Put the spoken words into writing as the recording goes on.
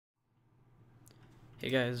Hey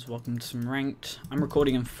guys, welcome to some ranked. I'm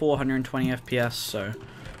recording in 420 FPS, so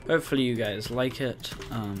hopefully you guys like it.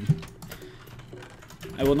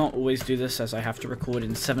 I will not always do this as I have to record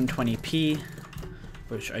in 720p,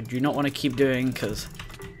 which I do not want to keep doing because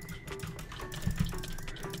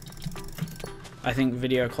I think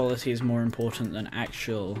video quality is more important than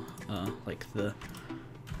actual, like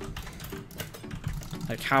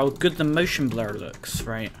how good the motion blur looks,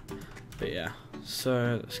 right? But yeah,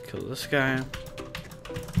 so let's kill this guy.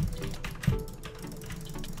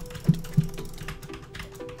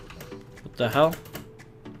 What the hell?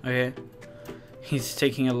 Okay. He's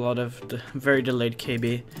taking a lot of very delayed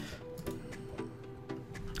KB.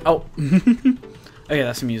 Oh! Okay,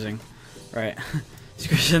 that's amusing. Right. Let's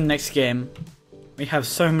go to the next game. We have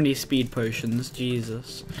so many speed potions.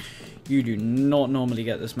 Jesus. You do not normally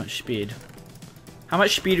get this much speed. How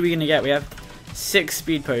much speed are we going to get? We have 6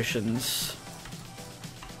 speed potions.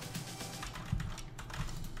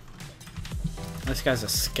 This guy's a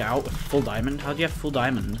scout with full diamond. How do you have full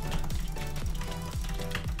diamond?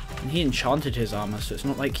 And he enchanted his armor, so it's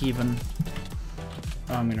not like he even...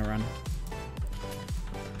 Oh, I'm gonna run.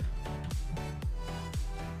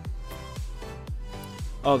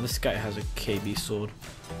 Oh, this guy has a KB sword.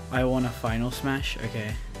 I want a final smash?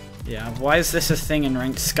 Okay. Yeah, why is this a thing in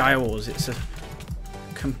ranked Skywars? It's a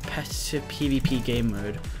competitive PvP game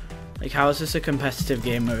mode. Like, how is this a competitive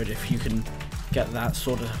game mode if you can get that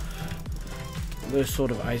sort of... those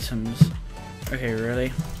sort of items? Okay,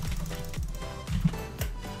 really?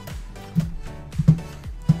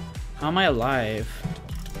 How am I alive?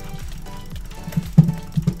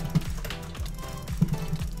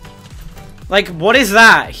 Like, what is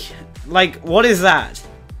that? Like, what is that?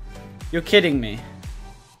 You're kidding me.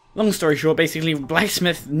 Long story short, basically,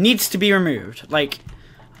 blacksmith needs to be removed. Like,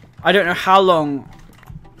 I don't know how long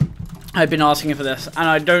I've been asking for this, and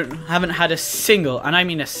I haven't had a single, and I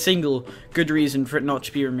mean a single, good reason for it not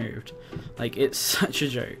to be removed. Like, it's such a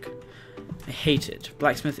joke. I hate it.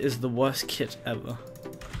 Blacksmith is the worst kit ever.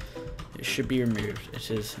 It should be removed.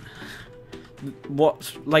 It is.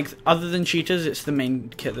 What, like, other than cheaters, it's the main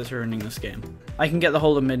kit that's ruining this game. I can get the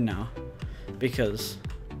whole of mid now, because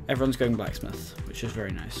everyone's going blacksmith, which is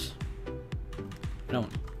very nice. I don't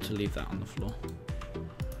want to leave that on the floor.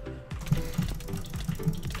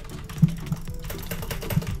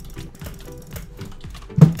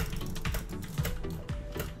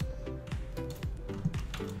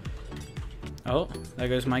 Oh, there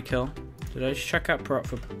goes my kill. Did I just check out prot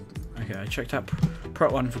for... Okay, I checked out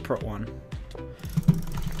prot 1 for prot 1.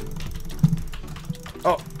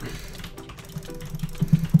 Oh!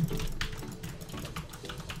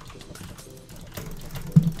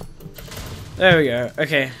 There we go.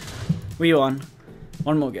 Okay. We won.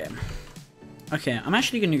 One more game. Okay, I'm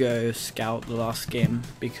actually going to go scout the last game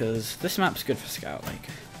because this map's good for scout. Like,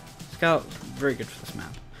 scout, very good for this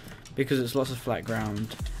map because it's lots of flat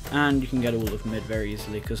ground. And you can get all of mid very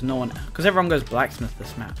easily because everyone goes blacksmith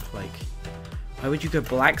this map. Like, why would you go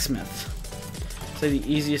blacksmith? It's like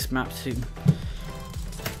the easiest map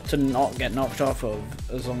to not get knocked off of,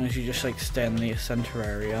 as long as you just like stay in the center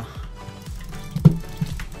area.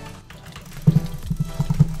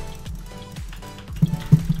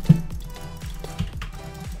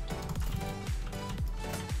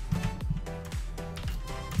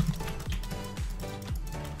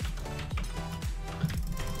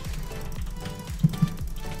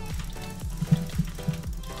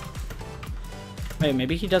 Wait,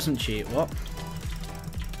 maybe he doesn't cheat. What?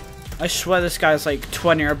 I swear this guy's like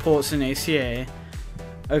 20 reports in ACA.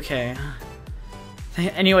 Okay.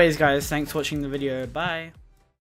 Anyways, guys, thanks for watching the video. Bye.